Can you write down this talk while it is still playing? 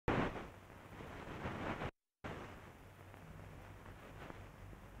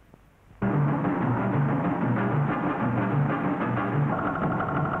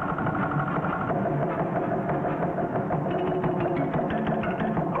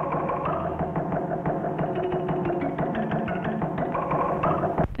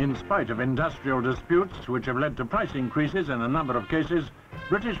In spite of industrial disputes which have led to price increases in a number of cases,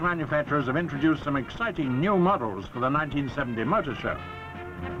 British manufacturers have introduced some exciting new models for the 1970 Motor Show.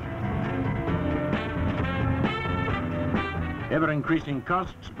 Ever-increasing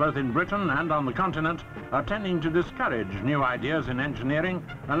costs, both in Britain and on the continent, are tending to discourage new ideas in engineering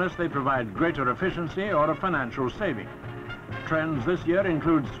unless they provide greater efficiency or a financial saving. Trends this year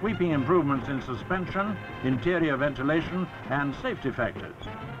include sweeping improvements in suspension, interior ventilation, and safety factors.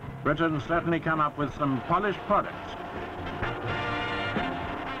 Britain's certainly come up with some polished products.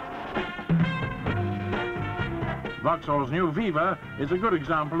 Vauxhall's new Viva is a good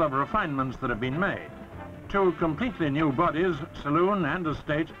example of refinements that have been made. Two completely new bodies, saloon and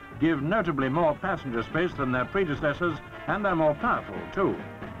estate, give notably more passenger space than their predecessors, and they're more powerful too.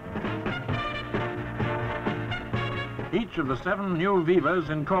 Each of the 7 new Vivas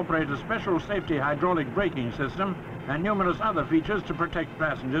incorporate a special safety hydraulic braking system and numerous other features to protect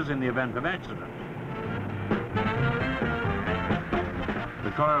passengers in the event of accident.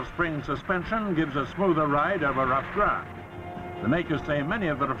 The coil spring suspension gives a smoother ride over rough ground. The makers say many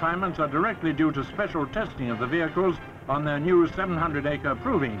of the refinements are directly due to special testing of the vehicles on their new 700-acre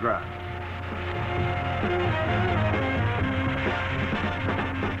proving ground.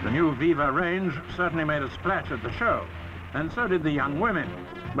 The new Viva range certainly made a splash at the show, and so did the young women,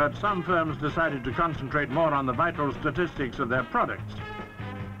 but some firms decided to concentrate more on the vital statistics of their products.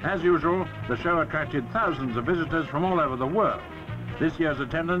 As usual, the show attracted thousands of visitors from all over the world. This year's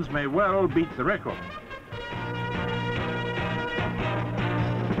attendance may well beat the record.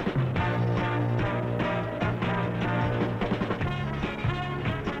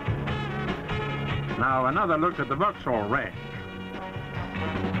 Now another look at the Vauxhall range.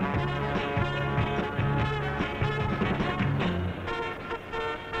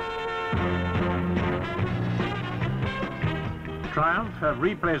 Triumph have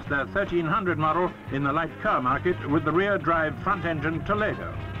replaced their 1300 model in the light car market with the rear-drive front-engine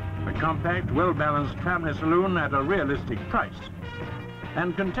Toledo, a compact, well-balanced family saloon at a realistic price.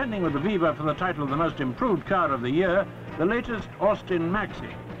 And contending with the Viva for the title of the most improved car of the year, the latest Austin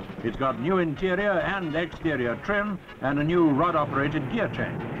Maxi. It's got new interior and exterior trim and a new rod-operated gear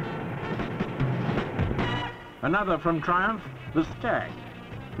change. Another from Triumph, the Stag.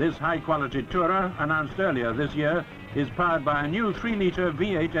 This high-quality tourer, announced earlier this year, is powered by a new 3-litre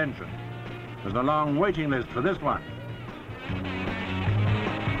V8 engine. There's a long waiting list for this one.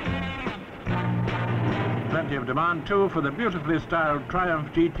 Plenty of demand, too, for the beautifully styled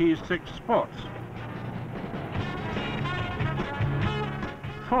Triumph GT6 Sports.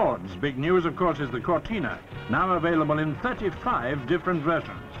 Ford's big news, of course, is the Cortina, now available in 35 different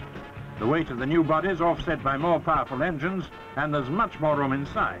versions. The weight of the new body is offset by more powerful engines, and there's much more room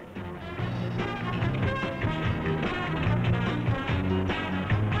inside.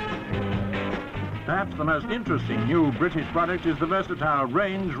 Perhaps the most interesting new British product is the versatile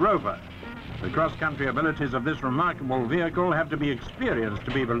Range Rover. The cross-country abilities of this remarkable vehicle have to be experienced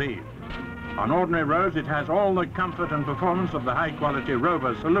to be believed. On ordinary roads, it has all the comfort and performance of the high-quality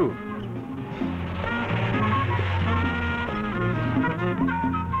Rover saloons.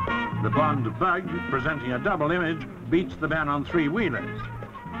 The Bond Bug, presenting a double image, beats the ban on 3-wheelers.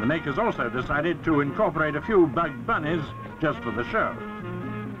 The makers also decided to incorporate a few Bug Bunnies just for the show.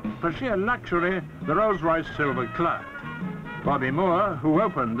 For sheer luxury, the Rolls-Royce Silver Cloud. Bobby Moore, who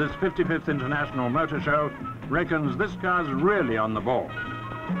opened this 55th International Motor Show, reckons this car's really on the ball.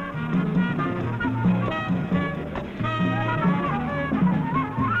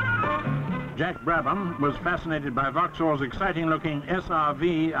 Jack Brabham was fascinated by Vauxhall's exciting-looking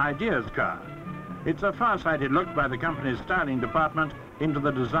SRV Ideas car. It's a far-sighted look by the company's styling department into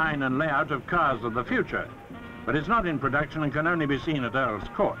the design and layout of cars of the future, but it's not in production and can only be seen at Earl's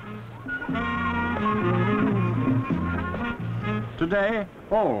Court. Today,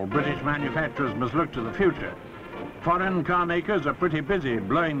 all British manufacturers must look to the future. Foreign car makers are pretty busy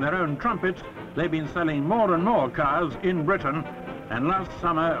blowing their own trumpets. They've been selling more and more cars in Britain, and last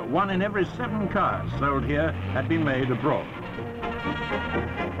summer, 1 in every 7 cars sold here had been made abroad.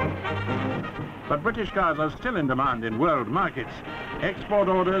 But British cars are still in demand in world markets. Export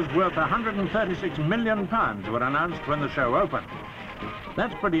orders worth £136 million were announced when the show opened.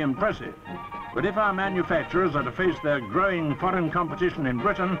 That's pretty impressive. But if our manufacturers are to face their growing foreign competition in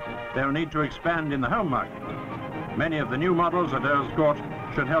Britain, they'll need to expand in the home market. Many of the new models at Earl's Court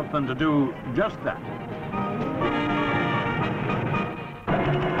should help them to do just that.